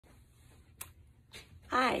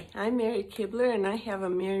Hi, I'm Mary Kibler, and I have a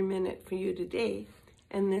Mary Minute for you today.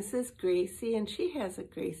 And this is Gracie, and she has a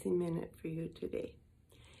Gracie Minute for you today.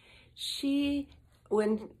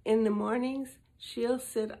 When in the mornings, she'll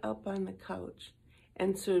sit up on the couch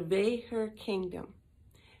and survey her kingdom.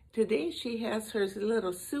 Today she has her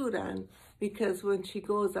little suit on because when she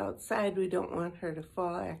goes outside, we don't want her to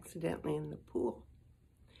fall accidentally in the pool.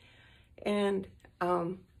 And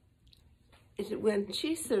when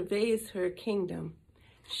she surveys her kingdom,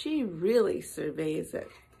 she really surveys it.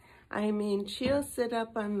 I mean, she'll sit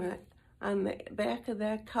up on the back of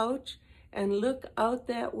that couch and look out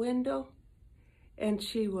that window, and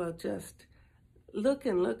she will just look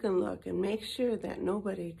and look and look and make sure that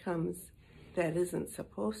nobody comes that isn't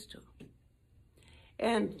supposed to.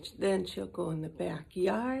 And then she'll go in the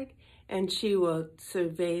backyard and she will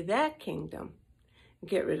survey that kingdom,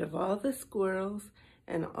 get rid of all the squirrels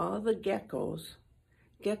and all the geckos.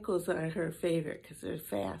 Geckos are her favorite because they're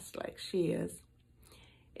fast like she is.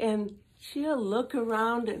 And she'll look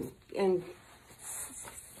around and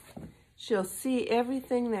she'll see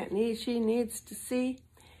everything that she needs to see.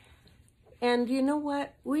 And you know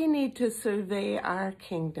what? We need to survey our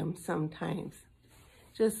kingdom sometimes.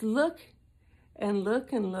 Just look and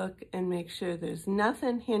look and look and make sure there's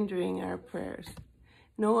nothing hindering our prayers.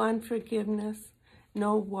 No unforgiveness,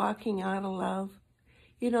 no walking out of love,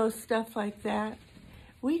 stuff like that.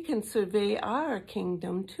 We can survey our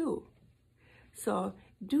kingdom too. So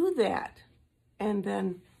do that, and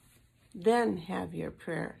then have your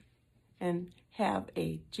prayer and have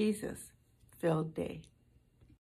a Jesus-filled day.